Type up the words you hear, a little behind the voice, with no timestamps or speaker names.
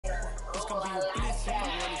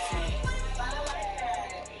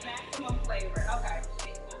Maximum flavor. Okay.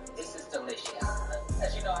 This is delicious.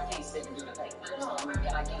 As you know, I can't sit and do the thing. Can I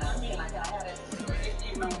have it?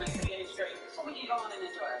 You know, make the game straight. So we can go on and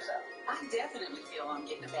enjoy ourselves. I definitely feel I'm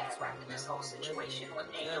getting a bad rap in this whole situation with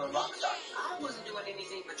Angel and Rockstar. I wasn't doing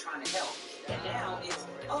anything but trying to help. And now it's,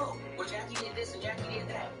 oh, well, Jackie did this and Jackie did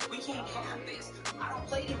that. We can't have this. I don't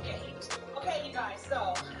play them games. Okay, you guys,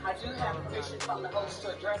 so I do have permission from the host to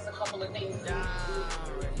address a couple of things.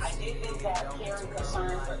 I did get that caring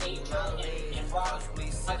concern for Angel and Rob.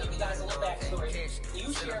 I'll give you guys a little backstory.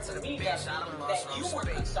 You shared with me that you were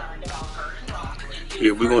concerned about her and Rob.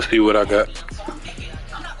 Yeah, we're going to see what I got.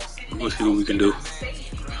 We'll see what we can do.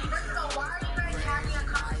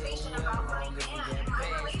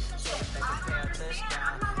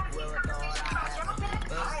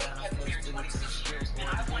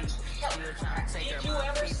 Did you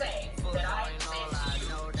ever say that I said to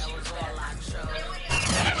you she was bad?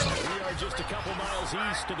 We are just a couple miles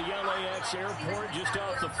east of the LAX airport, just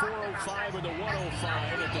off the 405 or the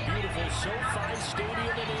 105 at the beautiful SoFi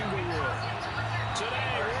Stadium in Inglewood.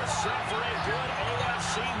 Today, we're set for a good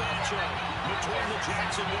AFC matchup between the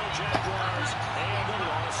Jacksonville Jaguars and the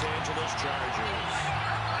Los Angeles Chargers.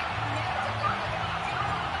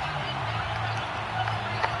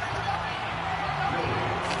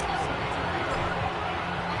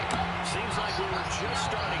 Seems like we were just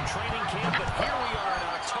starting training camp, but here we are in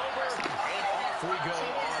October, and off we go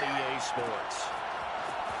on EA Sports.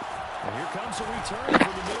 And here comes a return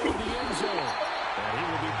from the middle of the end zone. And he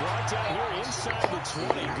will be brought down here inside the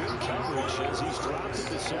 20. Good coverage as he's dropped it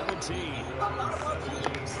to 17. I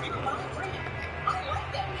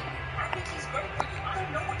like that. I think he's great for you. I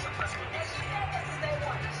don't know what your person is. She said this is day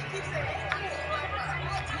one. She keeps saying,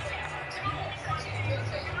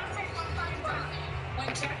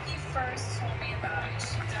 when Jackie first told me about it,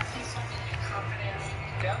 she definitely told me to be confident.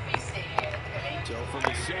 Definitely said. So from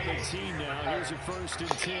the 17 now, here's a 1st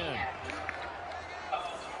and 10.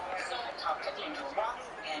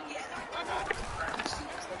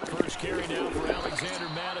 First carry now for Alexander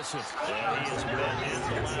Madison. And he has been in the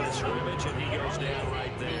line of scrimmage, and he goes down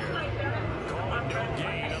right there. Calling no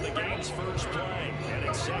gain on the game's first play. And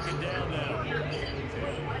it's 2nd down now.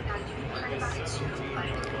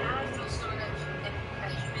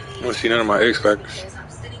 I don't see none of my X Factors. I'm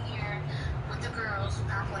sitting here with the girls who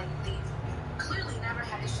act like they clearly never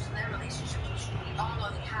had issues in their relationship, which we all know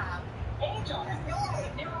they have. Angel, that's your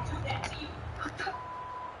way. They don't do that to you.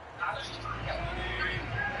 I was just trying to help you.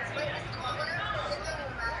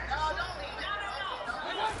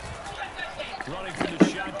 Running from the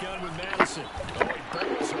shotgun with Madison. Oh, he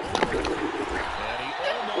barrels over. And he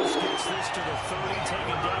almost gets this to the 30,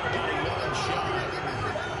 taken down about a yard shy.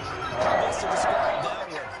 Best to describe that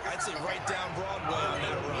one. I'd say right down Broadway on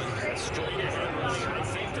that run. Straight ahead running. I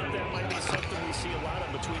think that might be something we see a lot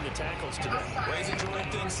of between the tackles today. Ray's enjoying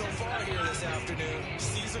things so far here this afternoon.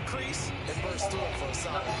 Sees a crease and bursts through it for a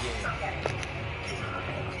solid game.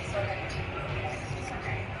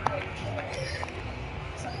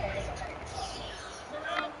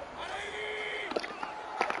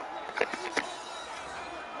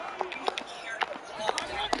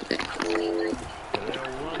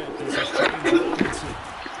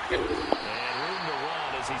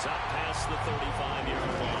 He's up past the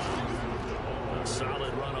 35-yard line. A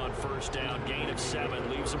solid run on 1st down. Gain of 7.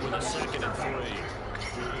 Leaves him with a 2nd and 3.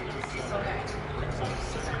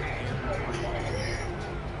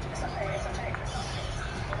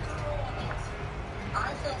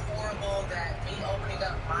 I feel horrible that me opening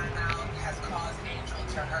up my mouth has caused Angel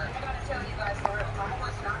to hurt. I gotta tell you guys, I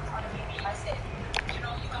was not trying to be mean. I said, you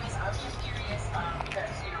know, you guys, I was just curious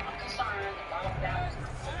because, you know, I'm concerned about that.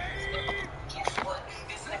 Guess what?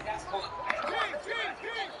 That's cool.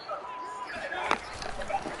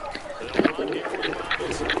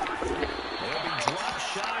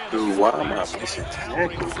 Dude, why am I missing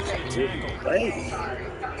tackles? Crazy.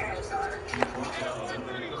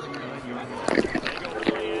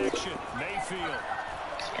 Play action. Mayfield.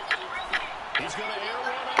 He's going to air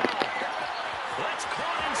one out. That's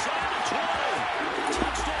caught inside the 20.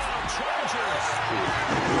 Touchdown, Chargers.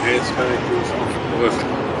 Head spinning.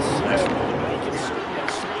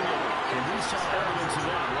 And we saw evidence of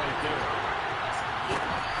that right there.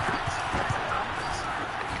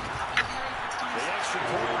 The extra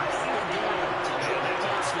point. And that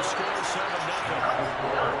makes the score 7-0.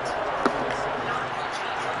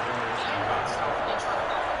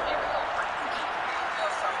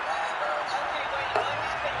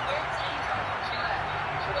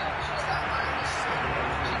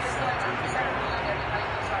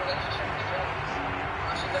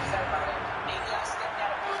 She's upset about it.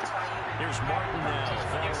 Here's Martin now,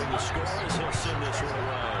 following the score as he'll send this one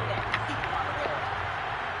away.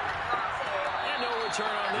 And no return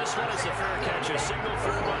on this one as the fair catch is signaled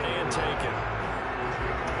for a run and taken.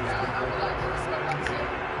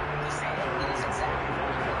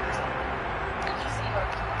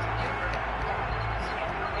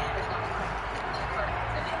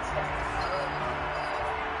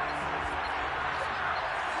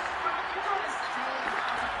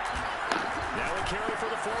 Carry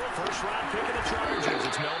for the forward, first-round pick of the Chargers.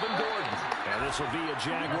 It's Melvin Gordon. And this will be a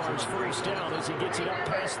Jaguars first down as he gets it up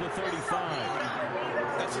past the 35.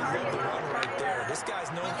 That's a love the run right there. This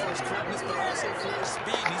guy's known for his quickness, but also for his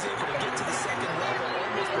speed. He's able to get to the second level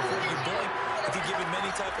almost before you blink. If you give him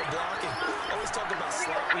any type of blocking. I always talk about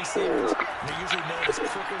slot receivers. They're usually known as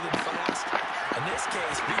quicker than fast. In this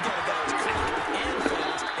case, we've got a guy who's quick and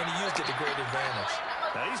fast, and he used it to great advantage.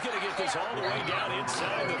 Now he's going to get this all the way down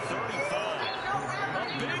inside the 35. A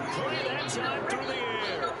big play that time through the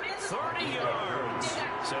air. 30 yards.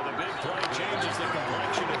 So the big play changes the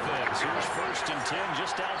complexion of things. Here's 1st and 10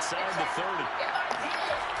 just outside the 30.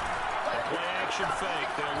 A play action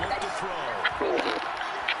fake. They'll look to throw.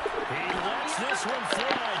 He lets this one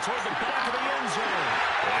fly toward the back of the end zone.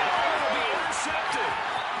 And it will be intercepted.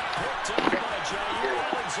 Picked up by Jair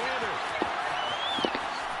Alexander.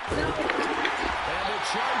 And the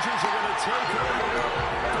Chargers are going to take over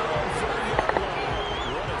from 40-yard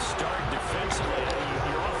line. What a start defensively.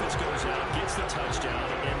 Your offense goes out, gets the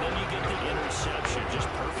touchdown, and then you get the interception.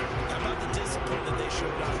 Just perfect. How about the discipline that they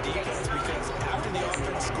showed on defense? Because after the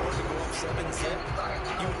offense scored to go up 7-zip,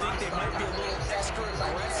 you would think they might be a little extra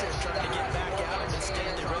aggressive trying to get back at them.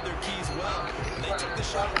 Instead, they read their keys well. When they took the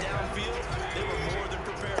shot downfield, they were more than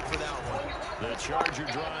prepared for that one. The Charger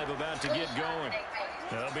drive about to get going.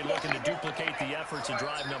 They'll be looking to duplicate the efforts of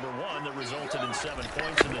drive number 1 that resulted in 7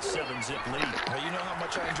 points in the 7-zip lead. Well, you know how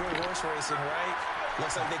much I enjoy horse racing, right?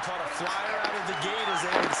 Looks like they caught a flyer out of the gate, as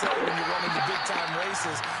they would say when you're running the big-time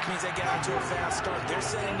races. Means they get out to a fast start. They're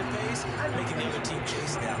setting the pace, making the other team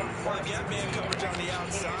chase them. Well, they've got man coverage on the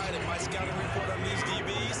outside, and my scouting report on these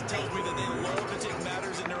DBs tells me that they love to take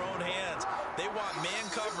matters in their own hands. They want man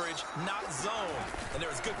coverage, not zone. And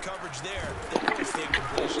there was good coverage there. They forced the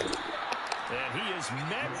incompletion. And he is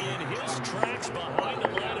met in his tracks behind the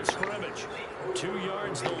line of scrimmage. 2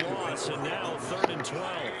 yards the loss, and now 3rd and 12.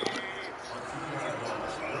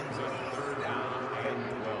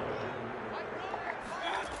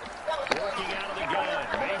 Working out of the gun,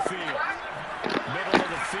 Mayfield. Middle of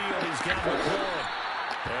the field, he's got McLaurin.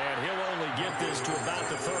 And he'll only get this to about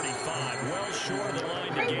the 35. Well short of the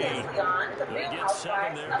line to gain. They get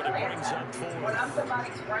 7 there, but it brings up 4.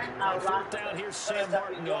 On 4th down, here's Sam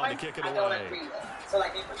Martin on to kick it away. So,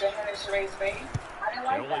 like, you put your hand in Sheree's face. I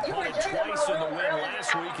didn't He like only that. punted twice in the win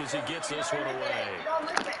last week as he gets this one away.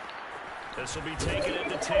 This will be taken at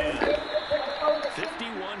the 10.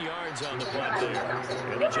 51 yards on the play there.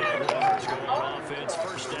 And the Jaguars go on offense,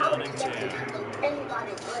 1st down and 10.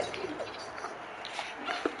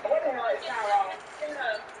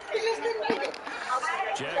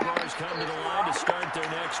 Jaguars come to the line to start their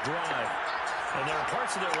next drive. And there are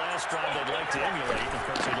parts of their last drive they'd like to emulate. Of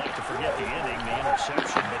course, they'd like to forget the inning, the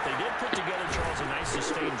interception. But they did put together, Charles, a nice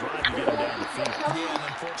sustained drive to get them down the field. Yeah, and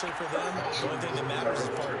unfortunately for them, the only thing that matters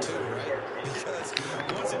is part 2, right? Because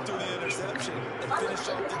once they threw the interception and finished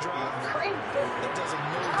off the drive, that does them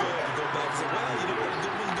no good to go back and say, well, you didn't get a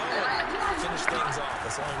good one going. Finish things off.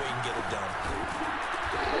 That's the only way you can get it done.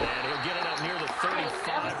 And he'll get it up near the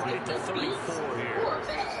 35, right at the 34 here.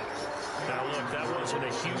 Now, look, that wasn't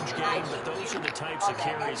a huge game, but those are the types of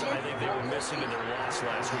carries I think they were missing in their loss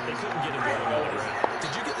last week. They couldn't get him going on the ground.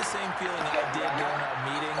 Did you get the same feeling I did during our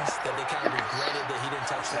meetings, that they kind of regretted that he didn't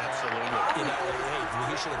touch the ball? Absolutely. You know,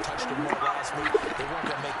 hey, he should have touched him more last week. They weren't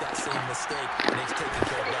going to make that same mistake, and they've taken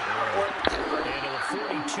care of that. And to the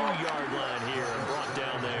 42-yard line here and brought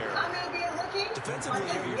down there. Defensively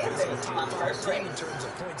here, you're facing a top 5 team in terms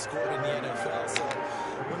of points scored in the NFL. So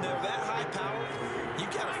when they're that high power, you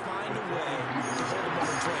got to find a way to hold them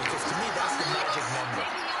over 20. Because to me, that's the magic number.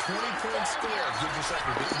 20 points scored, you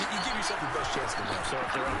give yourself your best chance to win. So if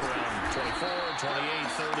they're up around 24, 28,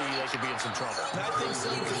 30, they could be in some trouble. And I think so,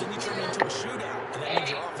 because then you turn it into a shootout, and that means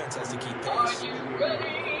your offense has to keep pace.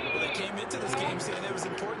 Well, they came into this game saying it was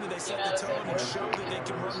important that they set the tone and show that they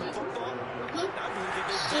can run the football. I believe that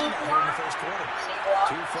they've done that here in the first quarter.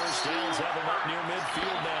 2 first downs have them up near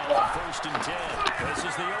midfield now on 1st and 10. This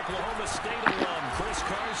is the Oklahoma State alum, Chris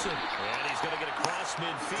Carson. And he's going to get across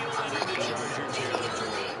midfield and into Charger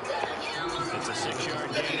territory. It's a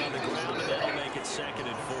 6-yard gain on the ground, and that'll make it 2nd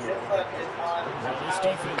and 4. Now, this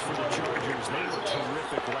defense for the Chargers, they were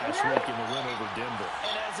terrific last week in the win over Denver.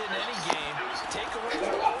 And as in any game,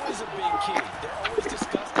 is a big key. They're always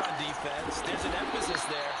discussed on defense. There's an emphasis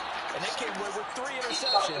there. And they came away with 3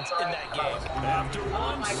 interceptions in that game. After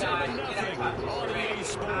one, 7-0 on EA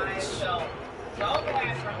Sports. Go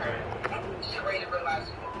back for her. She's ready to realize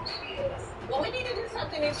who she is. Well, we need to do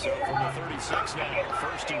something this year. From the 36 now,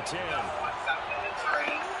 1st and 10.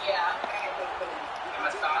 Yeah. A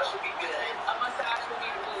massage would be good. A massage would be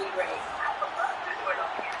really great.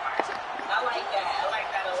 I like that. I like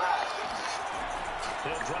that a lot.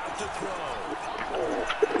 He'll drop to throw.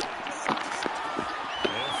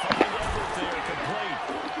 He'll find Everett there, complete.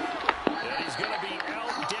 And he's going to be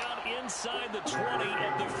out down inside the 20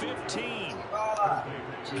 at the 15.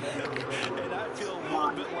 And I feel a little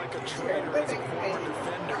bit like a traitor as a former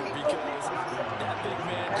defender because that big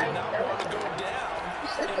man did not want to go down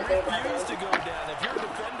and refused to go down. If you're a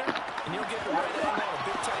defender and you'll get the right angle on a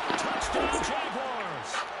big tight touchdown,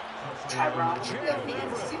 Jaguars.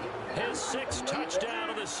 His 6th touchdown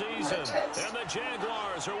of the season. And the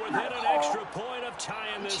Jaguars are within an extra point of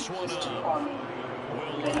tying this one up.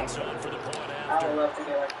 Will Lutz on for the point after.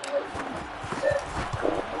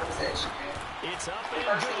 It's up and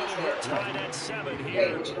good, and we're tied at 7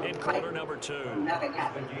 here in quarter number 2. Nothing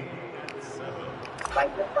happened.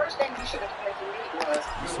 Like, the first thing you should have said to me was...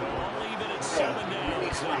 So I'll leave it at 7 now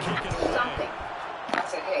as they kick it away. Something. I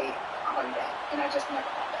said, hey, I'm on that. And I just never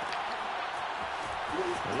called that.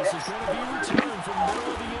 This is going to be a return from middle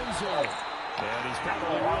of the end zone. And he's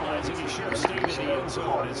probably realizing he should have stayed in the end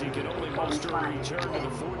zone as he can only muster a return to the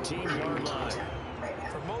 14-yard line.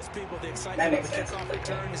 For most people, the excitement of the kickoff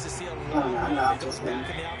return is to see a long run that goes back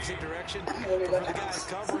in the opposite direction. But for the guys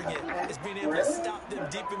covering it, is being able to stop them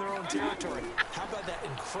deep in their own territory. How about that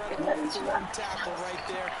incredible form tackle right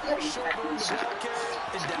there? Shoulder in the ball carrier,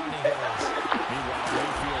 and down he goes. Meanwhile,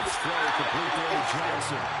 Mayfield's throw complete to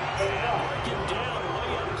Johnson. And break him down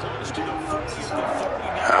way up close to the 40 to 39.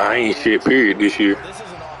 I ain't shit, period, this year. This is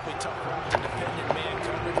an awfully tough one to defend in man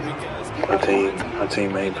coverage because My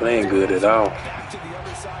team ain't playing good at all. back to the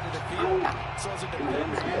other side of the field. So as a defender,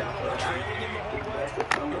 you're not only trailing him the whole way,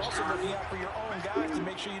 you're also looking out for your own guys to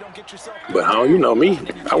make sure you don't get yourself. But how you know me?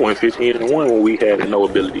 I went 15-1 when we had no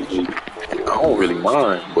ability to. I don't really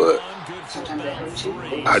mind, but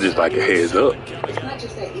I just like a heads up. It's not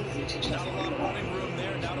just that easy to just... Not a lot of running room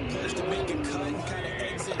there, not a place to make a cut and kind of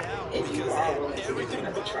exit out because everything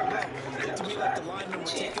about that looked to me like the linemen were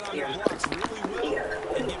taking on their blocks really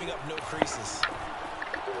well and giving up no creases.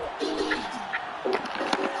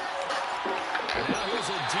 Now here's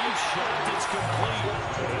a deep shot that's complete.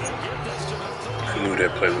 Get this to the 30. I knew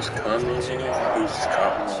that play was coming. He was just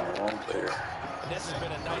counting on the wrong player. This has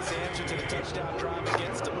been a nice answer to the touchdown drive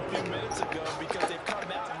against them a few minutes ago because they've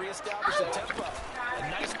come out and reestablished a tempo. A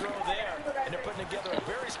nice throw there, and they're putting together a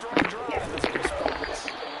very strong drive as a response.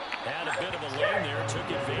 Had a bit of a lane there, took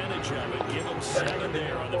advantage of it. Give him 7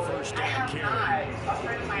 there on the first down carry.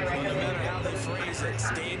 No matter how they phrase it,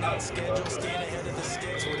 staying on schedule, staying ahead of the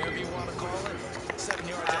sticks, whatever you want to call it, 7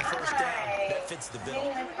 yards on first down, that fits the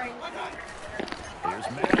bill. Here's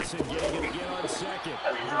Madison getting it again on second.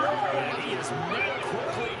 And he is met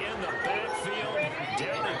quickly in the backfield.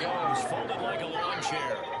 Down he goes, folded like a lawn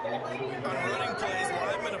chair. On running plays,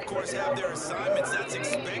 linemen, of course, have their assignments. That's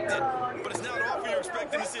expected. But it's not often you're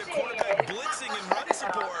expecting to see a quarterback blitzing and run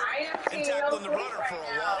support and tackling the runner for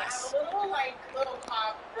a loss.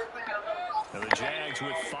 Now the Jags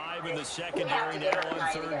with 5 in the secondary now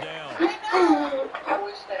on third down. I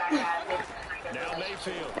wish that I had... Now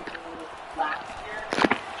Mayfield.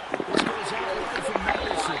 This goes out wide from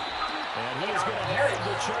Madison. And he's going to have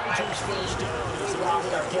the Chargers first down as they're able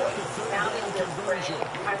to get the third down conversion.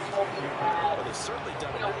 Well, they've certainly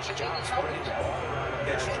done a nice job spreading the ball around on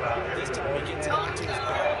this drive. This time he gets it into his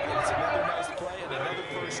back, and it's another nice play and another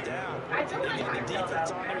first down. They get the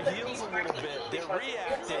defense on their heels a little bit. They're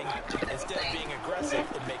reacting instead of being aggressive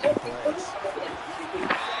and making plays.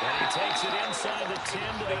 And he takes it inside the 10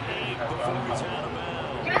 to the 8 before he's out of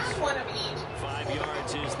bounds. 5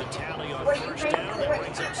 yards is the tally on first down. That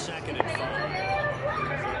brings up second and 5.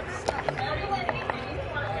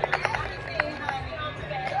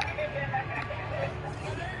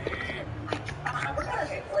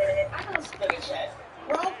 I don't split it yet.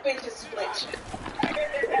 Roll bitches split you. On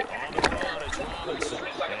the run, it's Robinson.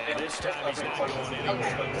 And this time he's not going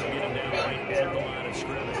anywhere. They'll get him down right at the line of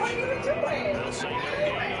scrimmage. They'll say no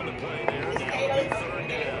gain on the play there. Now it'll be third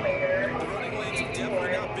down. The running lanes have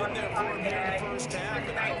definitely not been there for him here in the first half,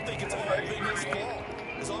 and I don't think it's all been his fault.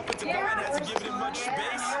 His offensive line hasn't given him much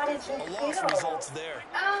space. A loss results there.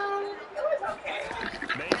 It was okay.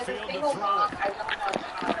 Mayfield to throw it.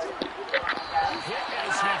 Hit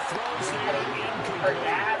as he throws there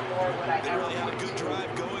incomplete. They really had a good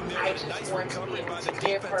drive going there. And a nice recovery by the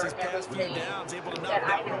defense's past few downs, able to knock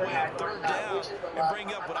that one away on third down and bring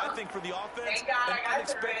up what I think for the offense, an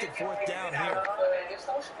unexpected fourth down here.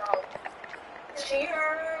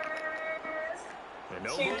 Cheers! And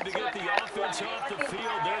no move to get the offense off the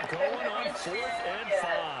field. They're going on 4th and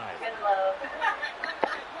 5. Good love.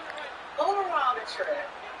 Overall, the trip.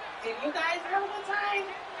 Did you guys have a good time?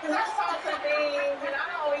 Because I saw some things, and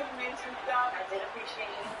I always mention stuff. I did appreciate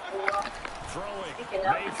you. Throwing. Speaking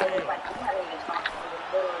of, Mayfield. like, we haven't even talked to you.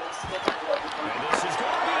 Literally speaking of what we're doing. And this is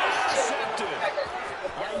going to be intercepted.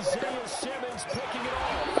 Isaiah Simmons picking it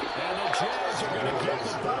off. And the Jags are going to get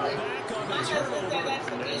the ball back on the turnover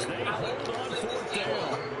as they hold on 4th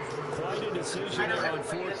down. Quite a decision there on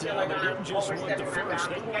 4th down. They didn't just want the first.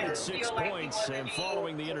 They wanted 6 points. And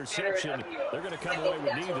following the interception, they're going to come away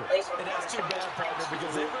with neither. And that's too bad, partner,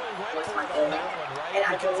 because they really went for it on that one,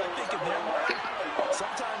 right? Because I think in their mind,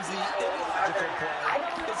 sometimes the illogical play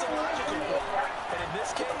is a logical play. And in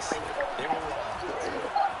this case, they were wrong.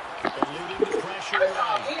 Eluding the pressure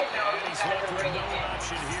right. And he's left with no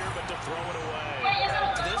option here but to throw it away.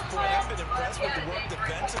 To this point, I've been impressed with the work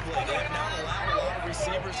defensively. They have not allowed a lot of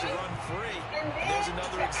receivers to run free. And there's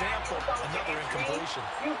another example, another incompletion.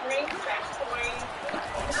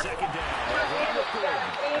 Second down, around the 30.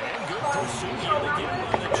 And good pursuit yet again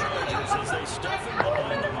by the Chargers as they stuff him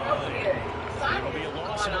behind the line. There will be a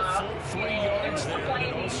loss of a full 3 yards there, and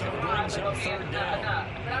it also brings up 3rd down.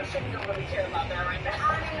 But I'm sure you don't really care about that right now.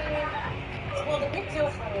 Well, the big deal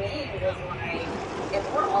for me was like, if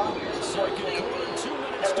we're all here Second quarter, 2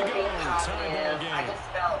 minutes to go. Tie ball game. I just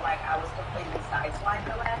felt like I was completely sideswiped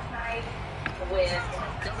the last night with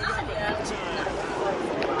Coming up at halftime.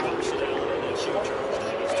 First down, and it's your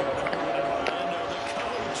Chargers to number 1 under the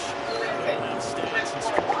coach. And stats and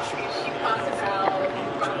scores. she talks about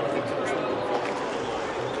running through.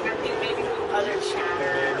 I think maybe with other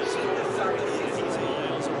chatter, she was starting to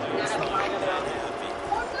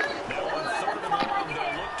Now on 3rd and long,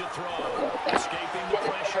 they'll look to throw. Escaping the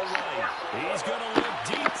pressure right. He's going to look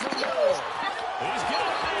deep for more. He's got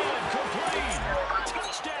a man complete.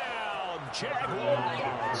 Touchdown,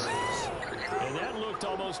 Jaguars. And that looked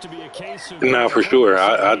almost to be a case of... Nah, for sure.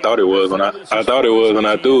 I thought it was when I thought it was when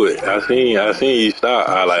I threw it. I seen he stop.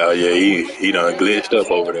 I like, oh yeah, he done glitched up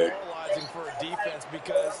over there. For a defense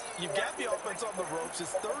because you've got the offense on the ropes.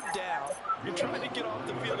 It's 3rd down. You're trying to get off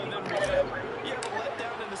the field and then remember you have a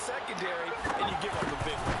letdown in the secondary and you give up a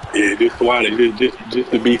big one. Yeah, just swat it,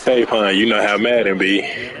 just to be safe, huh? You know how Madden be.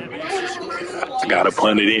 Gotta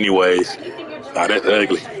punt it anyways. Oh, that's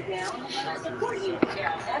ugly.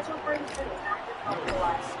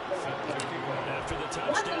 After the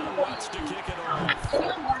touchdown, wants to kick it off.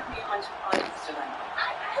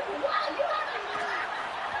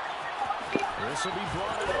 This will be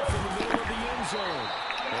brought up in the middle of the end zone.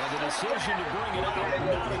 And the decision to bring it out,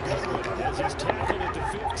 not a good one, as he's tackled at the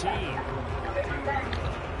 15.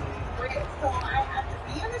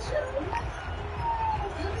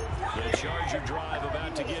 The Charger drive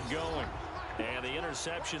about to get going. And the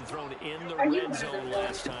interception thrown in the red zone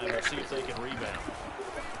last time. Let's see if they can rebound.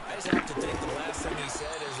 I just have to think the last thing he said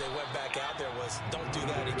as they went back out there was, don't do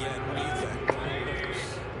that again. What do you think?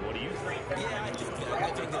 What do you think? Yeah, I think that.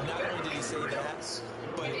 I think that not only did he say that,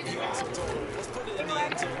 but he also told him, let's put it in the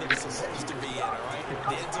end zone that it's supposed to be in, all right?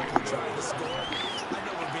 The end zone we're trying to score. I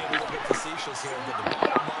know we're being a little bit facetious here, but the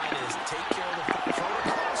bottom line is take care of the foul. Throw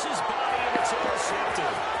across his body, and it's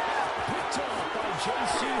intercepted. Picked off by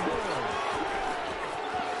J.C. Hill.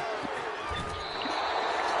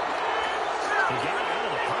 He got it out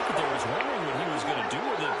of the pocket there. Was wondering what he was going to do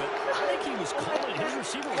with it, but I think he was calling. His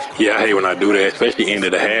receiver was calling. Yeah, I hate when I do that, especially end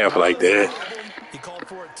of the half like that. He called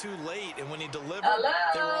for it too late, and when he delivered,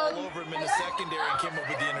 they were all over him in the secondary and came up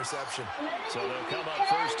with the interception. So they'll come up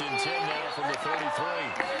 1st and 10 now from the 33.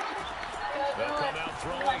 They'll come out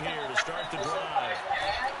throwing here to start the drive.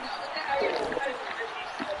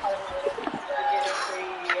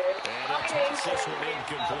 Toss this one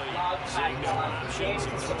incomplete. Seeing no options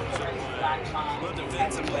and throws it away. Well,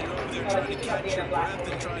 defensively, they're trying to catch your breath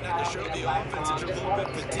and try not to show the offense that you're a little bit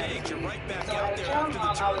fatigued. You're right back out there after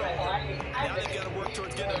the turnover. Now they've got to work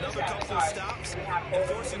towards getting another couple of stops and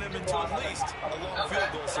forcing them into at least a long field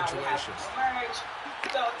goal situation.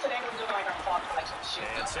 So today we're doing like our clock collection shoot.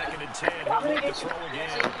 And 2nd and 10, he'll look to throw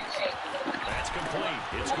again. That's complete.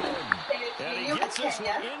 It's Gordon. And he gets this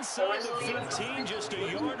one inside the 15, just a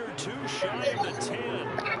yard or two shy of the 10.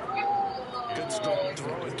 Good strong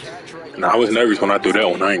throw and catch right Nah, I was nervous when I threw that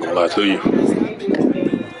one. I ain't gonna lie to you.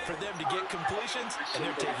 for them to get completions, and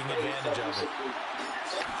they're taking advantage of it.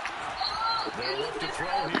 They'll look to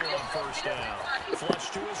throw here on 1st down. Flushed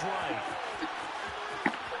to his right.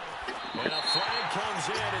 And a flag comes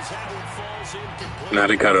in as that one falls incomplete. Now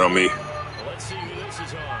they got it on me. Let's see who this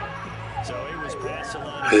is on. So he was past the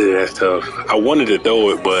line. Yeah, that's tough. I wanted to throw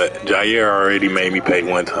it, but Jair already made me pay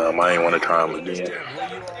one time. I ain't want to try him again.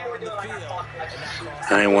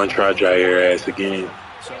 I ain't want to try Jair ass again.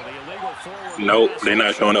 Nope, they're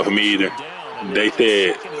not showing up for me either. They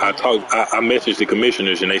said, I messaged the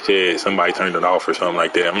commissioners and they said somebody turned it off or something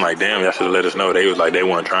like that. I'm like, damn, y'all should have let us know. They was like, they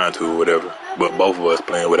weren't trying to or whatever. But both of us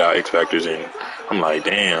playing without X Factors in. I'm like,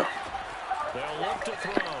 damn. They'll look to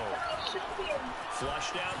throw.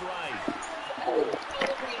 Flushed out right.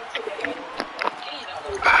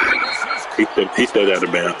 He stepped out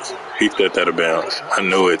of bounds. He stepped out of bounds. I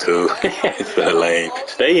knew it too. It's so lame.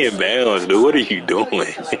 Stay in bounds, dude. What are you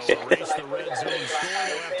doing?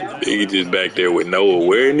 He just back there with no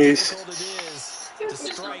awareness. To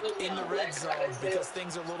strike in the red zone because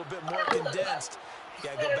things are a little bit more condensed. You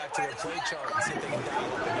gotta go back to their play chart and see if they can dial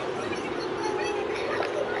up a little bit.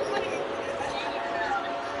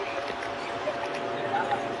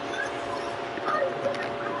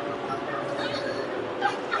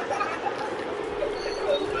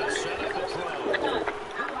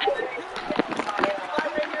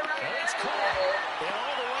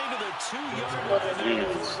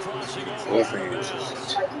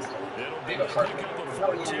 It'll be a pickup of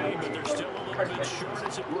 14, but they're still a little bit short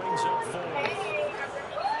as it brings up 4.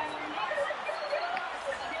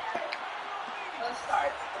 Let's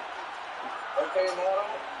start. Okay, model.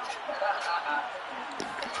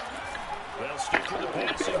 They'll stick with the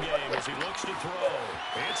passing game as he looks to throw.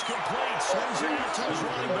 It's complete. Swings it out to his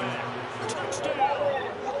running back. Touchdown.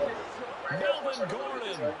 Melvin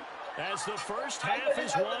Gordon. As the first half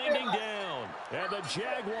is winding down. And the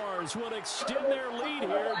Jaguars will extend their lead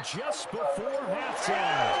here just before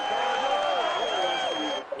halftime.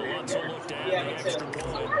 Let's look down the extra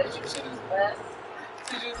point.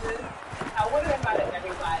 I would have invited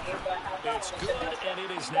everybody, but it's good, and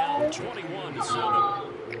it is now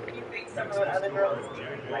 21-7. You think some of the other girls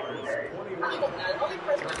like her?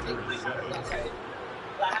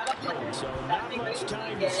 So not much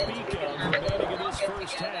time to speak of remaining in this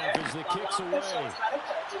first half as the kicks away.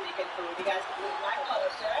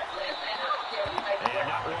 And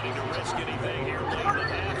not wanting to risk anything here late in the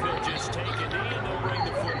half, they'll just take it in. They'll bring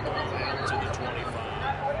the football out to the 25.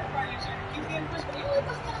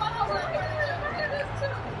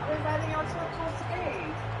 Everybody else will come to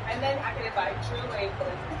me. And then I can invite Drew and put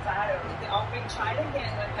it inside of it. I'll bring China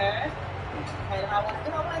again with her. And I want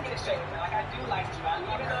to get it straight with her. Like, I do like Drew.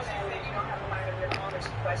 Even though you don't have a mind of your own, she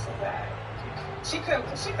questions that. She couldn't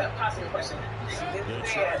possibly question that. The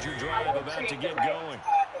Charger drive about to get going.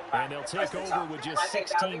 And they'll take over with just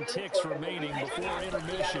 16 ticks remaining before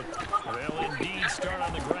intermission. They'll indeed start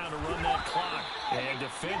on the ground to run that clock. And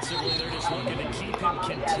defensively, they're just looking to keep him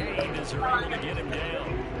contained as they're able to get him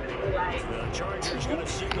down. The Chargers going to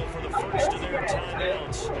signal for the first of their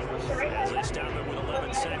timeouts as they stop it with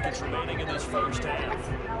 11 seconds remaining in this first half.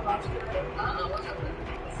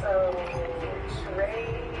 So, Trey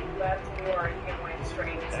left New York and went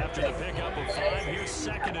straight. After the pickup of 5, here's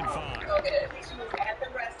 2nd and 5. She was at the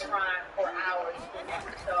restaurant for hours.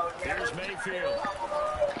 So here's Mayfield.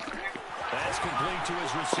 That's complete to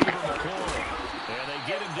his receiver, McCoy. And they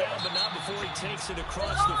get him down, but not before he takes it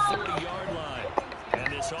across the 40-yard line. And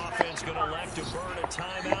this offense going to elect to burn a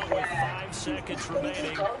timeout with 5 seconds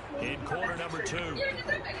remaining in quarter number 2.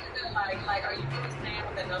 Like, are you really staying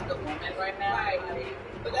with another woman right now? Right.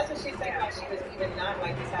 But that's what she said, how she was even not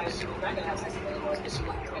like decided she was not going to have sex with anyone because she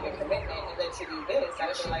wanted to make a commitment. And then to do this,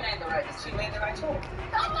 I feel like she made the right choice.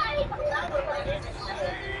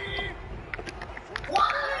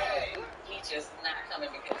 Why? He's just not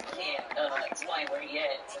coming because he can't explain where he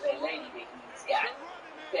at to that lady that he's got.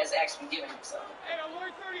 That's actually giving him something.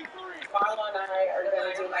 Marlo and I are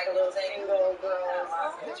going to do like a little single girl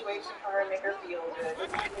situation for her, make her feel good.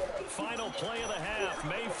 Final play of the half,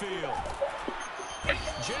 Mayfield.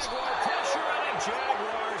 Jaguar pressure and a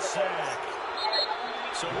Jaguar sack.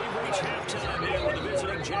 So we've reached halftime here with the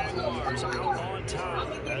visiting Jaguars out on top.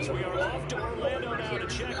 As we are off to Orlando now to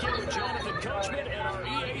check in with Jonathan Coachman and our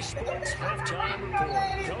EA Sports halftime report.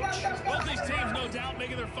 Coach? Both these teams, no doubt,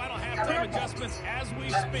 making their final halftime adjustments as we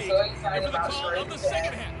speak. And for the call of the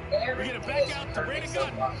second half, we get it back out to Brandon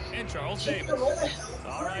Gunn and Charles Davis.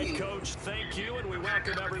 All right, Coach, thank you, and we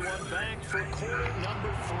welcome everyone back for quarter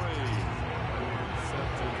number 3.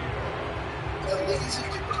 Ladies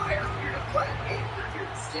and gentlemen, I am here to play.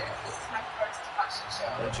 This is my first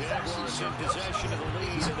The Jaguars in possession of the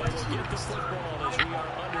lead, and they will get the football as we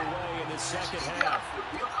are underway in the second half.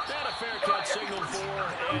 And a fair catch signaled for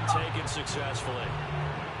and taken successfully.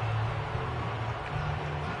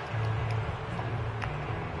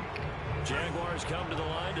 Jaguars come to the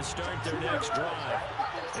line to start their next drive.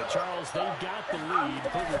 And Charles, they've got the lead.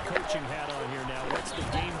 Put your coaching hat on here now. What's the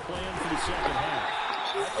game plan for the second half?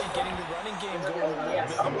 I think getting the running game going a little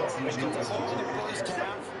bit more. Because I think the first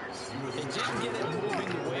half, they didn't get it moving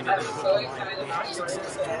the way that they would like. They had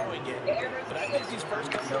success throwing it. But I think these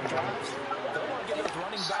first couple of drives, they want to get those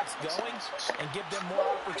running backs going and give them more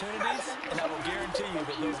opportunities. And I will guarantee you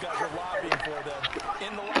that those guys are lobbying for them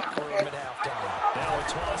in the locker room at halftime. Now a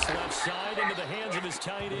toss left side into the hands of his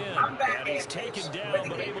tight end. And he's taken down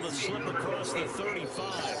but able to slip across the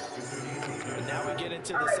 35. And now we get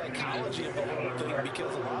into the psychology of the whole thing,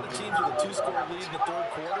 because a lot of teams with a 2-score lead in the third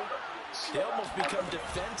quarter, they almost become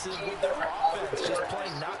defensive with their offense, just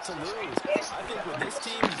playing not to lose. I think with this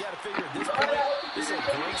team, you got to figure at this point, this is a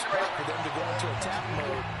great spot for them to go into attack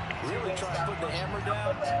mode, really try to put the hammer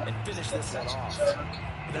down and finish this one off.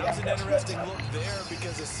 That was an interesting look there,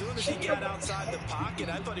 because as soon as he got outside the pocket,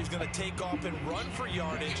 I thought he was going to take off and run for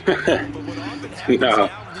yardage. But what often happens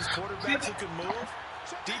now with these quarterbacks who can move,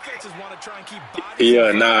 defenses want to try and keep bodies.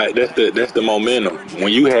 Yeah, nah, that's the momentum.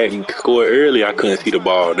 When you hadn't scored early, I couldn't see the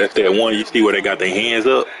ball. That's that one you see where they got their hands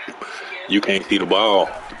up. You can't see the ball.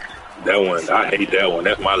 That one, I hate that one.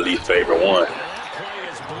 That's my least favorite one.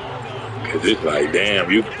 Cause it's like,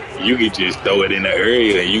 damn, you could just throw it in the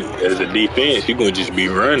area, and you, as a defense, you're gonna just be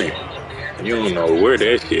running. You don't know where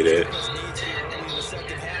that shit at.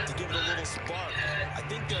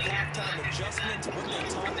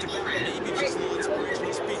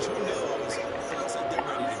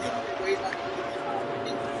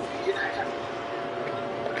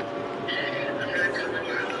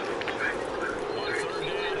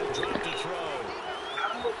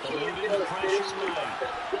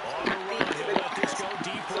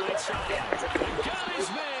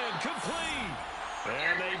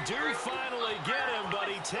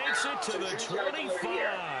 Takes it to the 25.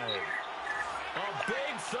 A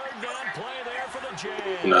big third down play there for the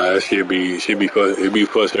Jags. Nah, it be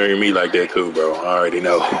frustrating me like that too, bro. I already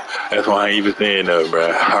know. That's why I ain't even saying nothing,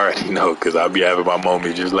 bro. I already know, because I be having my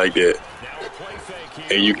moments just like that.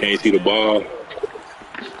 And you can't see the ball.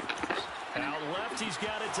 Out left, he's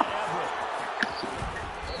got it to Everett.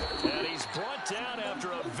 And he's brought down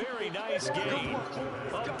after a very nice gain.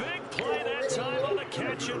 A big play that time on the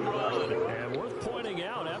catch and run. And worth pointing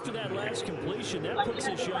out, after that last completion, that puts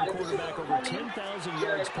this young quarterback over 10,000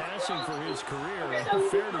 yards passing for his career. And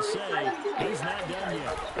fair to say, he's not done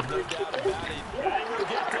yet. No doubt about it. And we'll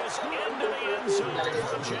get this into the end zone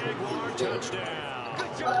for a Jaguar touchdown.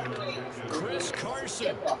 Chris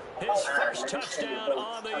Carson, his first touchdown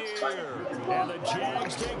on the year. And the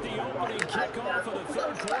Jags take the opening kickoff of the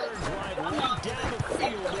third quarter drive right down the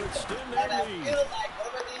field to extend their lead.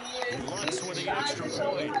 Lutz with the extra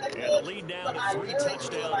point, and the lead down to 3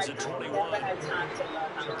 touchdowns at 21.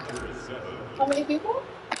 How many people?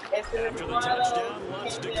 After the touchdown,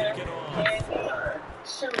 Lutz to kick it off.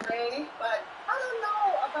 Charade, but I don't know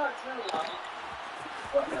about Drew.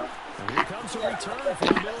 And here comes a return from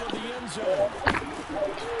the middle of the end zone.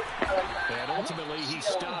 And ultimately, he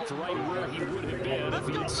stopped right where he would have been if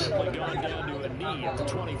he had simply gone down to a knee at the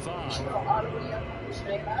 25.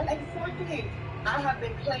 Exactly. I have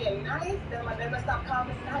been playing nice. Then my neighbor stopped calling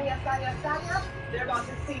me Saya. They're about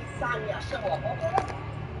to see Sanya show up, okay?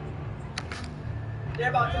 They're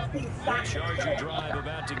about to see Sanya. Charger drive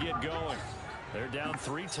about to get going. They're down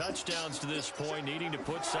 3 touchdowns to this point, needing to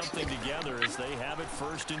put something together as they have it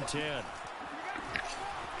 1st and 10.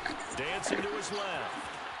 Dancing to his left.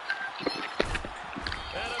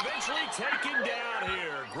 And eventually taken down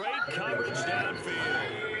here. Great coverage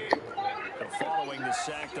downfield. And following the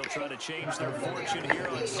sack, they'll try to change their fortune here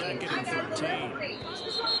on 2nd and 13.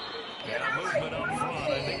 And a movement up front.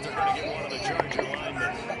 I think they're going to get one of the Charger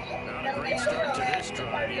linemen. Not a great start to this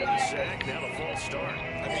drive. You have the sack, now the false start. I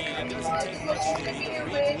mean, it doesn't take much to either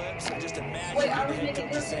read lips and just imagine what the head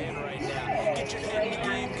coach is saying right now. Get your head in the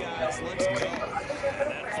game, guys. Let's go. And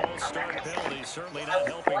that false start penalty certainly not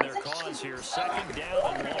helping their cause here. 2nd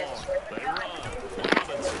down and long. They run.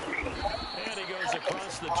 Robinson. And he goes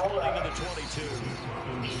across the 20 to the 22.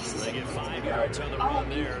 They get 5 yards on the run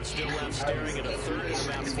there. Still left staring at a 3rd and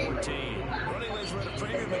about 14. Running lanes were at a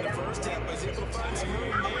premium in the first half, but he's able to find some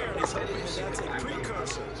room there, and he's hoping that that's a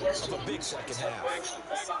precursor of a big second half.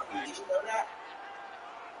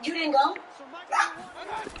 You didn't go?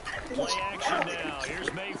 Play action now.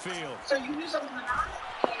 Here's Mayfield. So you knew something about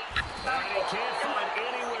it? And he can't find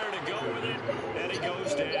anywhere to go with it. And And he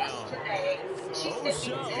goes down.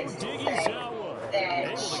 Osa Odighizuwa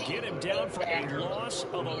able to get him down for a loss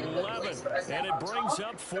of 11. And it brings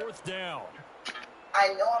up 4th down.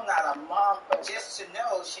 I know I'm not a mom, but just to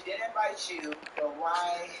know she did invite you, but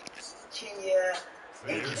why Kenya?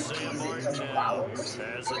 Here's Sam Martin now as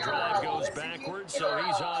the drive goes backwards, so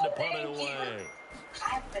he's on to punt it away.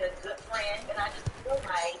 I've been a good friend, and I just feel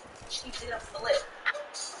like she did a flip.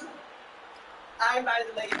 I invited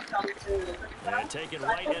the lady to come to. And take it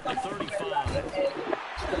right at the 35.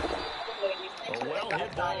 A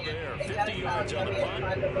well-hit ball there. 50 yards on the punt,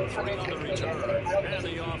 3 on the return. And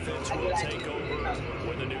the offense will take over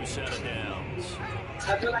with a new set of downs.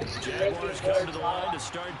 Jaguars come to the line to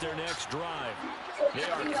start their next drive. They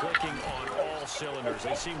are clicking on all cylinders.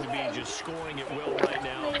 They seem to be just scoring at will right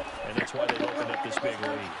now, and that's why they've opened up this big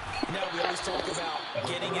lead. You know, we always talk about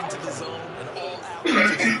getting into the zone, and all athletes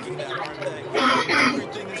are seeking that, aren't they?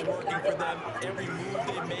 Everything is working for them. Every move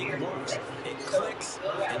they make works. It clicks,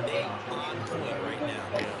 and they are on point right now.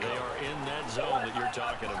 Yeah, they are in that zone that you're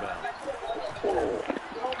talking about.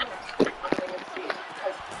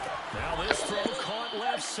 Now this throw caught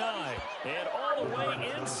left side, and all the way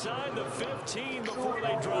inside the 15 before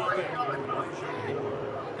they drop it.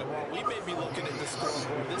 And while we may be looking at the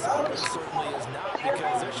scoreboard, this offense certainly is not,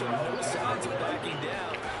 because they're showing no signs of backing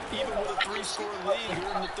down, even with a 3-score lead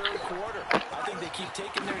here in the 3rd quarter. I think they keep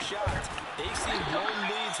taking their shots. They've seen blown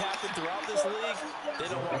leads happen throughout this league. They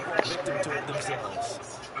don't want to fall victim to it themselves.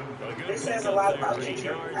 A good pickup there, 8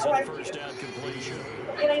 yards on first down completion.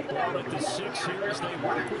 Ball at the 6 here as they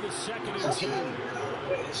work with a 2nd and 2.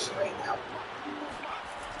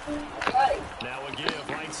 Now a give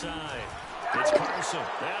right side. It's Carson,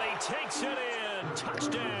 and he takes it in.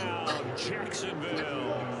 Touchdown,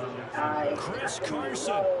 Jacksonville. Chris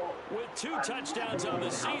Carson with 2 touchdowns on the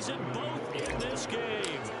season, both in this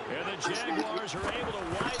game. And the Jaguars are able to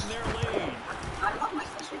widen their lead.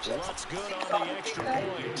 What's good on the extra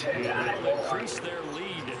point? And it'll increase their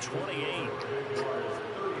lead to 28.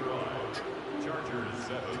 Chargers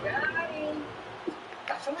 7.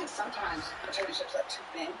 I feel like sometimes potato chips are too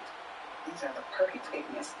thin. These are the perfect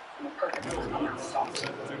thickness and the perfect amount of salt.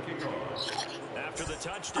 After the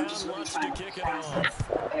touchdown, wants to kick it off.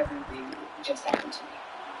 Everything just happened to me.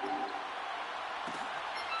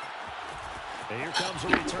 And here comes a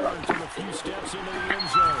return from a few steps into the end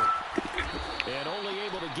zone. And only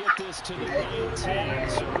able to get this to the 19,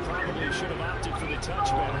 so probably should have opted for the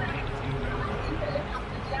touchback.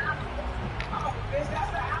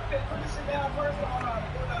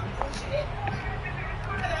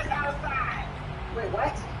 Wait,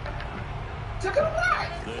 what? Took it away.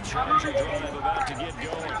 The Charger drive about to get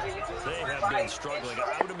going. They have been struggling.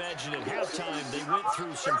 I would imagine at halftime they went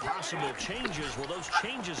through some possible changes. Well, those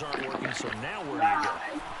changes aren't working, so now where do you go?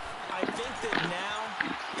 I think that now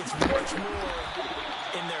it's much more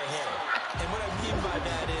in their head. And what I mean by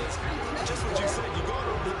that is, just what you said, you go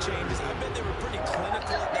over the changes. I bet they were pretty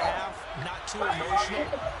clinical at the half, not too emotional.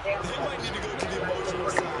 They might need to go to the emotional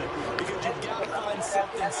side, because you've got to find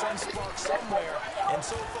something, some spark somewhere. And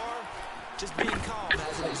so far, just being calm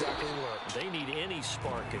hasn't exactly worked. They need any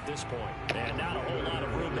spark at this point. And not a whole lot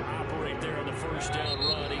of room to operate there on the first down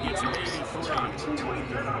run. He gets maybe 3. Shaq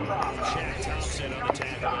Thompson on the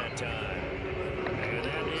tackle that time. And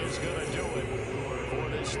that is going to do it for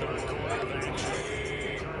this 3rd quarter of action.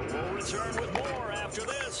 We'll return with more after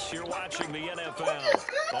this. You're watching the NFL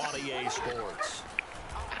on EA Sports.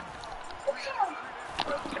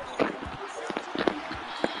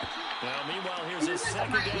 Now, meanwhile, here's a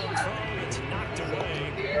 2nd down throw. It's knocked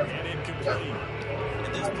away and incomplete.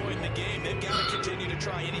 At this point in the game, they've got to continue to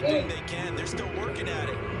try anything they can. They're still working at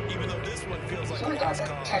it, even though this one feels like a lost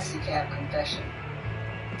cause. Taxi cab confession.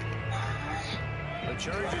 The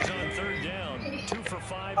Chargers on 3rd down, 2 for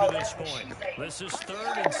 5 to this point. This is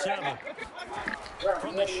 3rd and 7.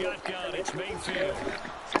 From the shotgun, it's Mayfield.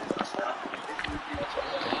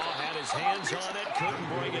 Ball had his hands on it, couldn't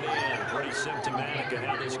bring it in. Pretty symptomatic of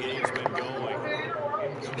how this game's been going.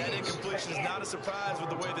 That incompletion is not a surprise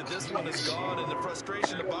with the way that this one has gone, and the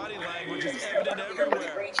frustration of body language is evident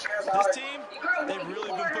everywhere. This team, they've really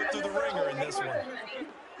been put through the ringer in this one.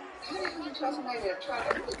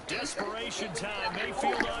 Desperation time.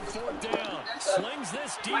 Mayfield on 4th down. Slings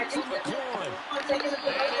this deep from McLaurin. And it's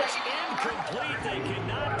incomplete. They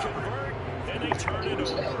cannot convert, and they turn it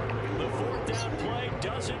over. The 4th down play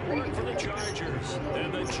doesn't work for the Chargers.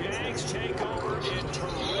 And the Jags take over in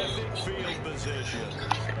terrific field position.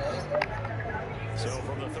 So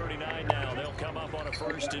from the 39 now, they'll come up on a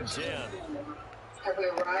 1st and 10. Have we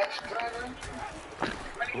arrived, driver?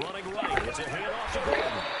 Running right. It's a handoff to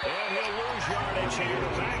Gordon. And he'll lose yardage here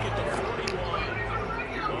back at the 41.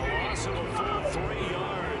 loss of a full 3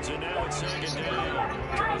 yards, and now it's second down.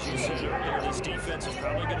 As you said earlier, this defense is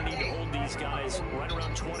probably going to need to hold these guys right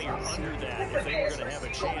around 20 or under that if they were going to have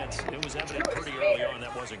a chance. It was evident pretty early on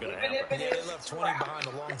that wasn't going to happen. Yeah, they left 20 behind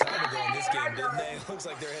a long time ago in this game, didn't they? It looks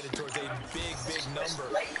like they're headed towards a big, big number.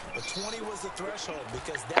 But 20 was the threshold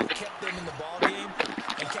because that kept them in the ball game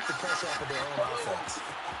and kept the pressure off of their own offense.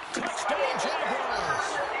 Touchdown,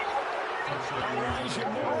 Jaguars!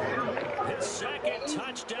 His second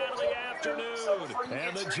touchdown of the afternoon.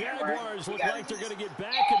 And the Jaguars look like they're going to get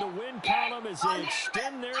back in the win column as they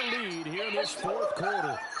extend their lead here in this fourth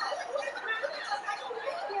quarter.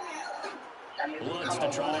 Lutz to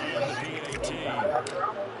try to end the PAT.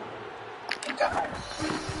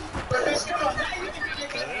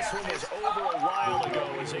 Now this one was over a while ago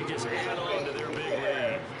as they just add on to their big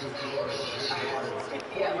lead.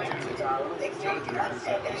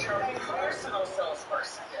 Personal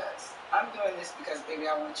salesperson, yes. I'm doing this because, baby,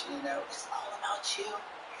 I want you to know it's all about you.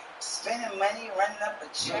 Spending money, running up a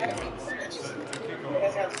check.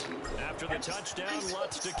 After the touchdown,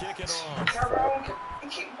 Lutz to kick it off. Tyrone can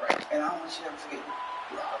kick break, and I want you to forget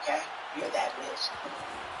you, okay? You're that bitch.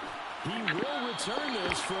 He will return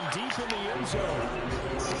this from deep in the end zone.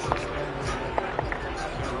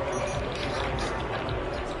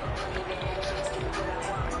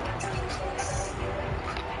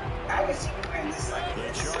 The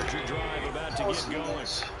Charger drive about to get going.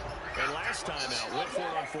 And last time out, went for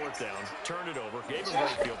it on fourth down, turned it over, gave him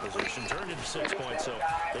great field position, turned into 6 points, so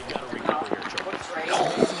they've got to recover here, Chargers. It's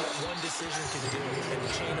amazing what one decision can do in the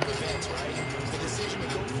chain of events, right? The decision to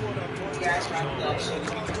go for it on fourth down,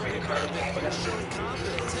 caused great environment, but it showed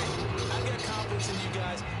confidence. Hey, I've got confidence in you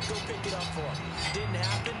guys. Go pick it up for them. Didn't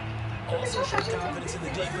happen. Also showed confidence in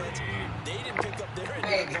the defense. They didn't pick up their end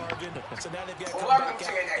of the bargain, so now they've got to come back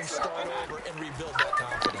out and start over and rebuild that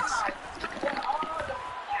confidence.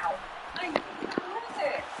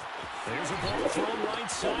 There's a ball thrown right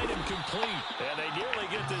side and complete. And they nearly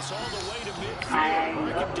get this all the way to midfield.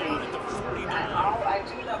 Mark him down at the 49.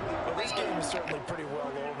 Well, this game is certainly pretty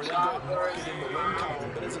well over. They go and mark it in the win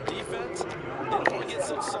column. But as a defense, they don't want to get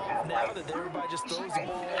so soft now that everybody just throws the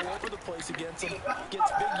ball all over the place against them,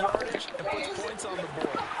 gets big yardage, and puts points on the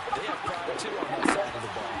board. They have pride, too, on that side of the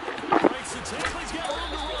ball. Breaks the tackle. He's got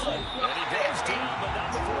room to run. And he goes down, but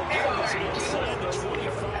not before getting inside the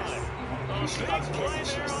 25. A big play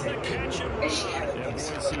there on the catch and run. And boy,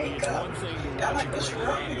 CD, it's one thing to watch a great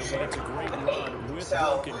run, but when it's a great run with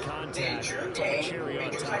broken contact, it's like a cherry on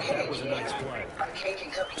top. That was a nice play.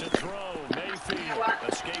 To throw, Mayfield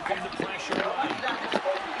escaping the pressure right.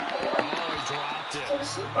 Oh, he dropped it.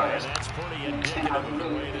 And that's pretty indicative of the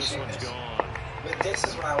way this one's gone. But this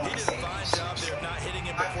is what I want to say. He did a fine job there of not hitting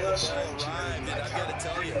it before the ball arrived, and I've got to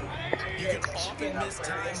tell you, you can often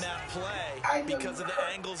mistime that play because of the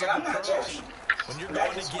angles of approach. When you're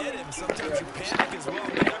going to get him, sometimes you panic as well,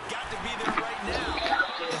 but I've got to be there right now.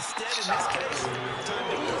 Instead, in this case, timed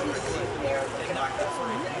it perfectly and knocked it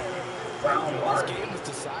free. This game was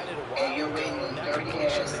decided a while ago, and that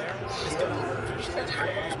completion there is going to artificially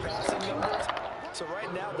inflate his passing numbers. So right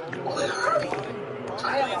now, they'll do what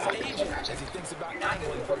probably his agent as he thinks about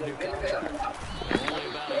angling for a new contract. Only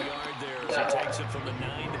about a yard there as he takes it from the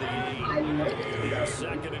 9 to the 8.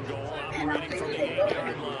 Second and goal, operating from the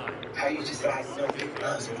 8-yard line. How you just got no big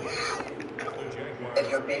loves and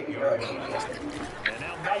your baby girl came here. And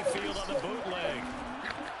now Mayfield on the bootleg.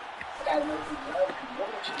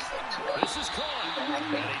 This is caught.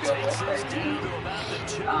 And he takes this down to about the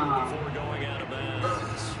 2 before going out of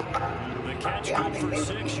bounds. The catch good for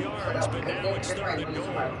 6 yards, but now it's third and goal.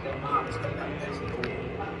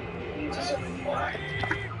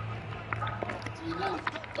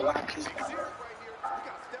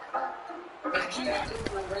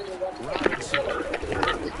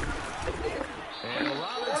 And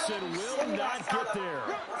Robinson will not get there.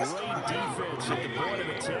 Great defense at the point of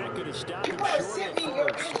attack to stop him short at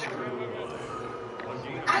first.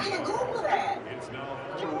 I can Google that.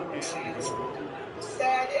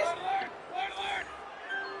 Sad as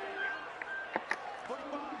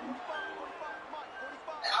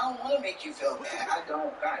I don't want to make you feel bad. I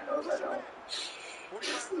don't. God knows I don't.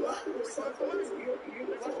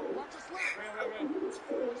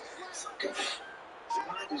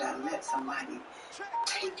 Why did I let somebody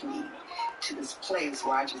take me to this place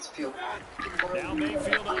where I just feel Now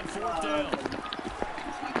Mayfield on fourth down.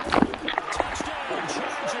 Touchdown,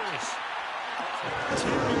 Chargers.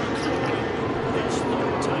 His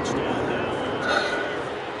third touchdown now.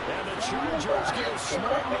 And the Chargers get a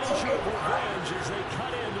smart measure of revenge as they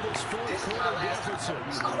cut into this fourth quarter deficit.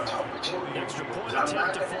 Extra point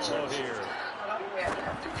attempt to follow here.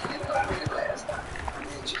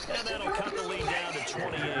 And that'll cut the lead down to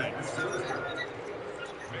 28.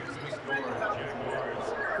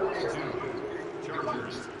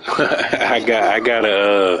 I got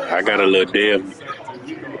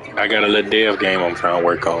a little dev game I'm trying to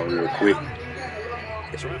work on real quick.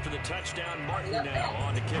 So after the touchdown, Martin now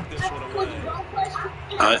on to kick this one away.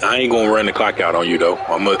 I ain't gonna run the clock out on you though.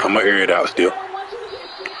 I'm gonna air it out still.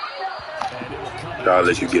 I'll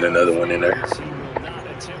let you get another one in there. He will not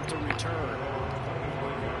attempt to return.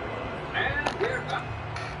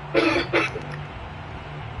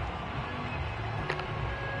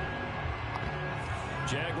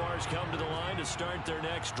 Jaguars come to the line to start their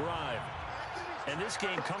next drive. And this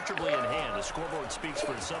game comfortably in hand. The scoreboard speaks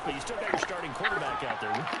for itself, but you still got your starting quarterback out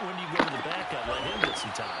there. When do you go to the backup, let him get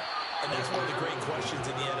some time? And that's one of the great questions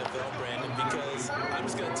in the NFL, Brandon, because I'm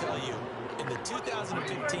just going to tell you, in the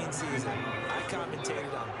 2015 season, I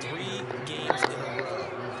commentated on 3 games in a row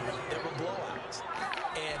that were blowouts.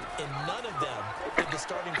 And in none of them did the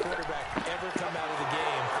starting quarterback ever come out of the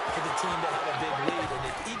game for the team to have a big lead. And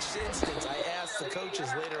in each instance, I asked the coaches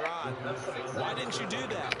later on, why didn't you do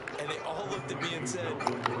that? And they all looked at me and said,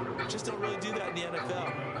 just don't really do that in the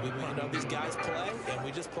NFL. You know, these guys play, and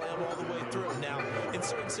we just play them all the way through. Now, in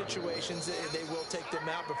certain situations, they will take them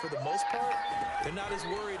out, but for the most part, they're not as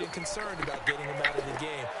worried and concerned about getting them out of the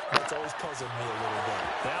game. That's always puzzled me a little bit.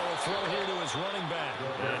 Now we'll throw here to his running back,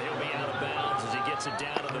 and he'll be out of bounds as he gets it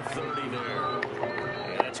down to the 30 there.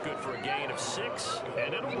 And that's good for a gain of 6,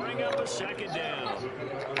 and it'll bring up a second down.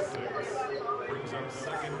 Brings up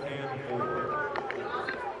second and 4.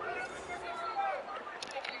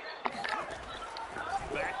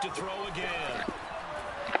 Back to throw again.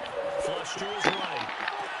 Flush to his right.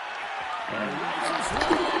 And raises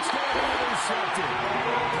one. It's going to be intercepted.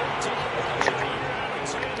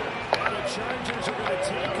 And the Chargers are going to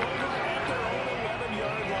take over at their own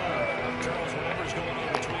 11-yard line. Charles, whatever's going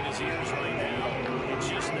on between his ears right now, it's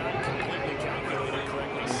just not completely calculated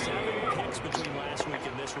correctly. 7 picks between last week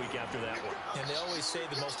and this week after that one. And they always say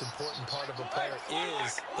the most important part of a player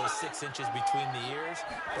is those 6 inches between the ears.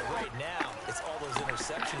 But right now, it's all those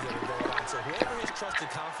interceptions that are going on. So whoever his trusted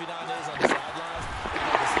confidant is on the sidelines,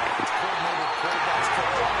 this offense coordinator, quarterback's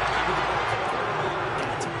coach, maybe the quarterback,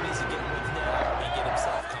 that's who he needs to get with now and get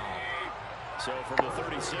himself calm. So from the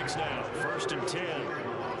 36 now, 1st and 10.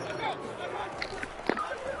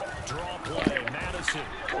 Draw play, Madison.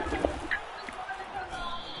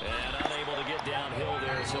 And unable to get downhill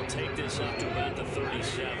there, so he'll take this up to about the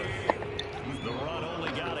 37. The run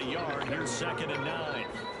only got a yard. Here's 2nd and 9.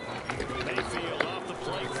 Mayfield off the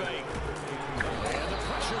play fake. And the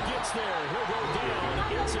pressure gets there. He'll go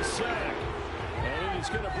down. It's a sack. And it is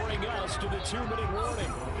going to bring us to the 2-minute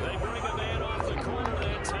warning. They bring a man off the corner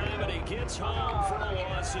that time, and he gets home for a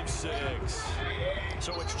loss of 6.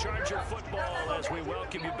 So it's Charger football as we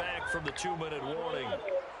welcome you back from the 2-minute warning.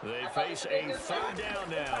 They face a 3rd down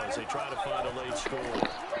now as they try to find a late score. And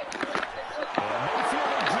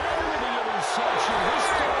Mayfield again with the interception. His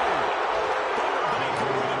 3rd. Baker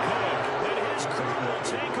with a pick. And his crew will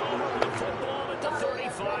take over the football at the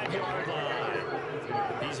 35-yard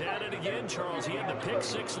line. He's at it again, Charles. He had the pick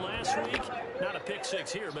 6 last week. Not a pick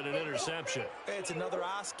 6 here, but an interception. It's another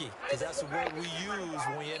Oski, because that's the word we use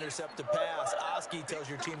when we intercept a pass. Oski tells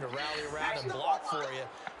your team to rally around and block for you.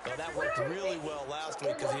 Well, that worked really well last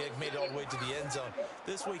week because he made it all the way to the end zone.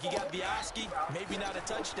 This week he got the Oski, maybe not a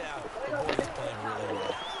touchdown, but boy, he's playing really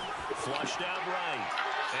well. Flushed out right,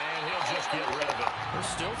 and he'll just get rid of it. They're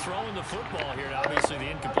still throwing the football here. Obviously, the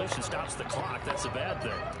incompletion stops the clock. That's a bad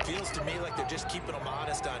thing. Feels to me like they're just keeping them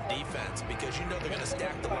honest on defense because you know they're going to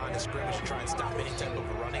stack the line of scrimmage and try and stop any type of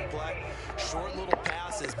a running play. Short little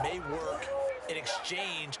passes may work in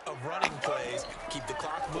exchange of running plays. Keep the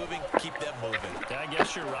clock moving, keep them moving. I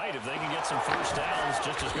guess you're right. If they can get some first downs,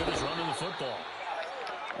 just as good as running the football.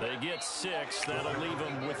 They get 6. That'll leave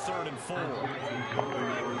them with 3rd and 4.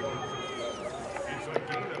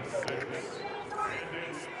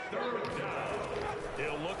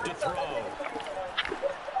 He'll look to throw.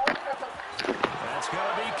 That's going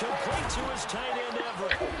to be complete to his tight end,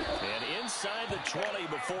 Everett. And inside the 20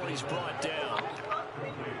 before he's brought down.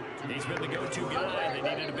 He's been the go-to guy.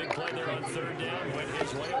 They needed a big play there on 3rd down. Went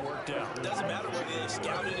his way, it worked out. It doesn't matter whether they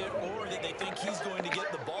scouted it or that they think he's going to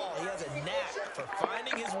get the ball. He has a knack for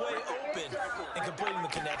finding his way open and completing the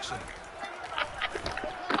connection.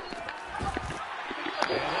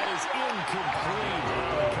 And that is incomplete.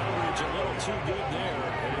 The coverage a little too good there,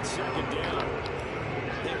 and it's 2nd down.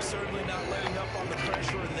 They're certainly not letting up on the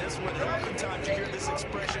pressure in this one. And oftentimes you hear this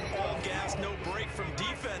expression, all gas, no break from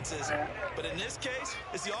defenses. But in this case,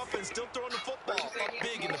 it's the offense still throwing the football up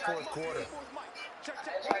big in the 4th quarter.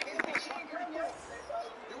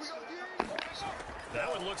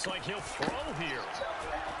 looks like he'll throw here.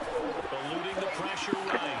 Eluding the pressure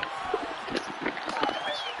right.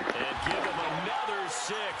 And give him another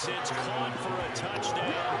 6. It's caught for a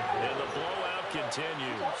touchdown, and the blowout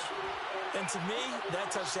continues. And to me, that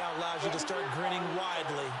touchdown allows you to start grinning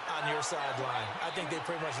widely on your sideline. I think they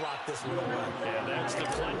pretty much locked this one away. And that's the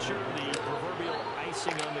clincher, the proverbial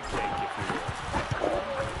icing on the cake, if you will.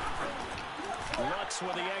 Lutz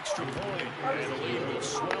with the extra point, and the lead will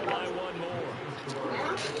swell by one more.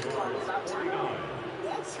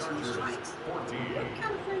 Chargers 14.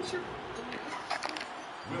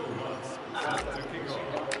 Will Lutz to kick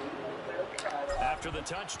off. After the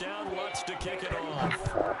touchdown, Lutz to kick it off.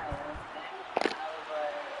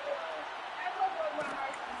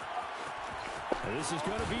 And this is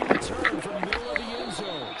going to be returned from the middle of the end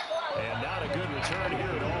zone. And not a good return here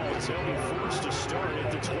at all, as he'll be forced to start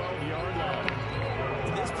at the 12-yard line.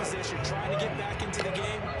 In this position, trying to get back into the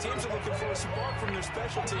game, teams are looking for a spark from their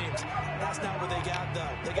special teams. That's not what they got, though.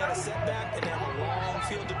 They got a setback, and they have a long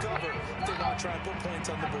field to cover if they want to try and put points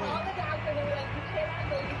on the board. All the guys are going to be like, you cannot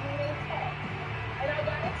go, you need a test. And I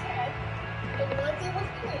got a test, and once it was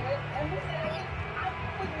cleared, and we said, I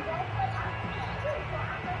wouldn't go, but I can't do it, so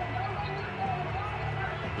I'm going to go and you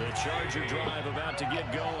go. The Charger drive about to get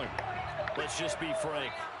going. Let's just be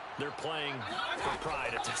frank. They're playing for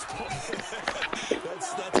pride at this point.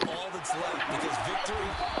 that's all that's left, because victory,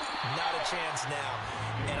 not a chance now.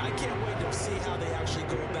 And I can't wait to see how they actually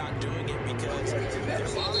go about doing it, because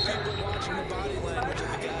there's a lot of people watching the body language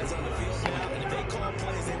of the guys on the field now, and if they call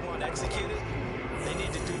plays they want executed, they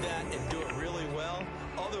need to do that and do it really well.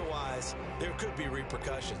 Otherwise, there could be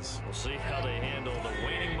repercussions. We'll see how they handle the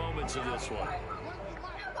waning moments of this one.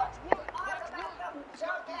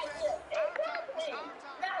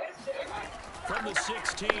 From the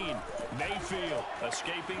 16, Mayfield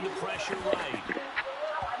escaping the pressure right.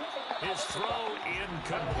 His throw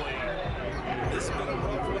incomplete. This has been a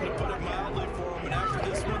rough one, to put it mildly, for him. And after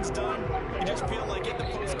this one's done, you just feel like in the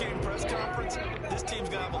post-game press conference, this team's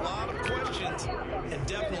going to have a lot of questions and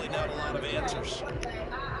definitely not a lot of answers.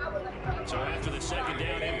 So after the second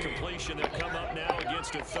down incompletion, they'll come up now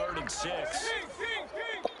against a 3rd and 6.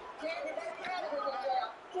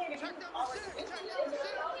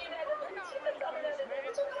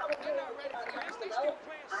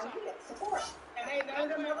 And they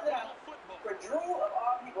never that. For Drew, of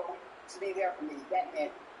all people, to be there for me, that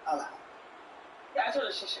meant a lot. That's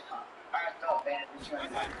where she should come. I felt bad that you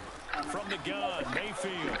ain't From the gun,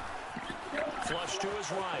 Mayfield. Flush to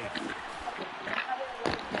his right.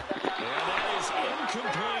 And that is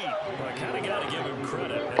incomplete. Well, I kind of got to give him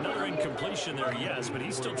credit. Another incompletion there, yes, but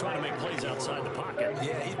he's still trying to make plays outside the pocket.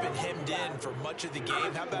 Yeah, he's been hemmed in for much of the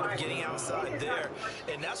game. How about him getting outside there?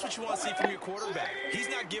 And that's what you want to see from your quarterback. He's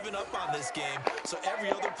not giving up on this game, so every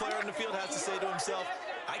other player on the field has to say to himself,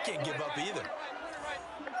 I can't give up either.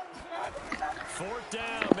 4th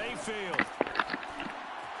down, Mayfield.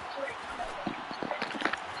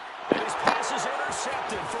 And his pass is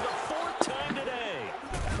intercepted for the 4th time today.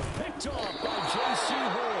 Picked off by J.C.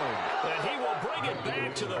 Horn. And he will bring it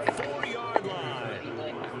back to the 4-yard line.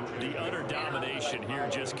 The utter domination here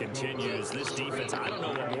just continues. This defense, I don't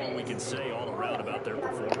know what more we can say all around about their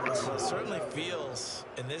performance. It certainly feels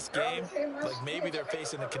in this game like maybe they're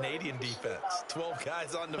facing a Canadian defense. 12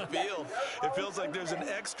 guys on the field. It feels like there's an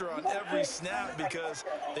extra on every snap because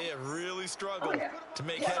they have really struggled to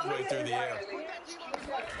make headway through the air.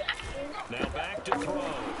 Now back to throw.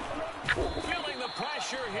 Feeling the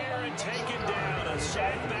pressure here and taken down. A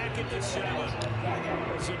sack back at the 7.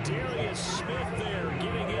 So Darius Smith there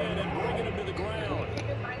getting in and bringing him to the ground.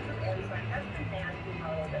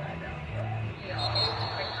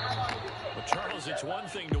 Well, Charles, it's one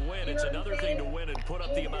thing to win. It's another thing to win and put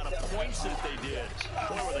up the amount of points that they did.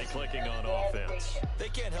 Where were they clicking on offense? They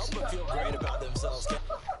can't help but feel great about themselves. They're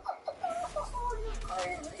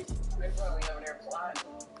probably over there plotting.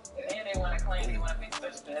 And they want to claim they want to be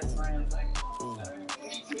such best friends. Like,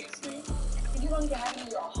 you don't have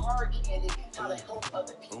any hard candy how to help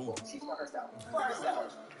other people. She's for herself. For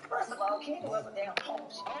herself. First of all, Candy was a damn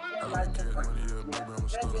coach. Everybody took her. That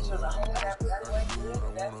bitch was a whole that way good.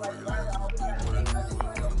 That's like right all the time.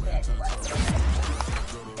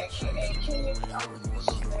 And Kenny,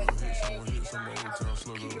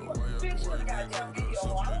 bitch was a goddamn video.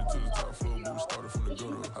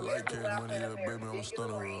 I like cash money, yeah, baby, I'm a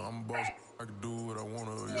stunner. I'm a boss, I can do what I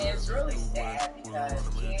wanna. Yeah, it's really sad because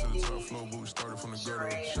Candy we started from the gutter.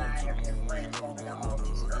 Shot to the moon, we ain't never going under.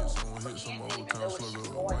 Hit some old town slugger.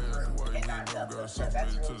 Why you ain't never got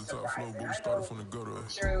separated to the top floor, but we started from the gutter.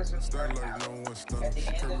 Started like no one stunner.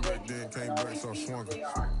 Came back then, came back, so I swung her.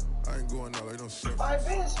 I ain't going out like no sucker. 5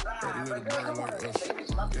 minutes. Had to let it burn like us.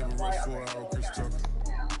 Gave a Gave rush 4 hour Chris Tucker.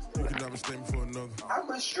 You can never stay me for another. I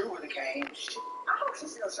wish Drew would have came. Shit. I hope she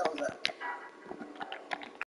still shows up.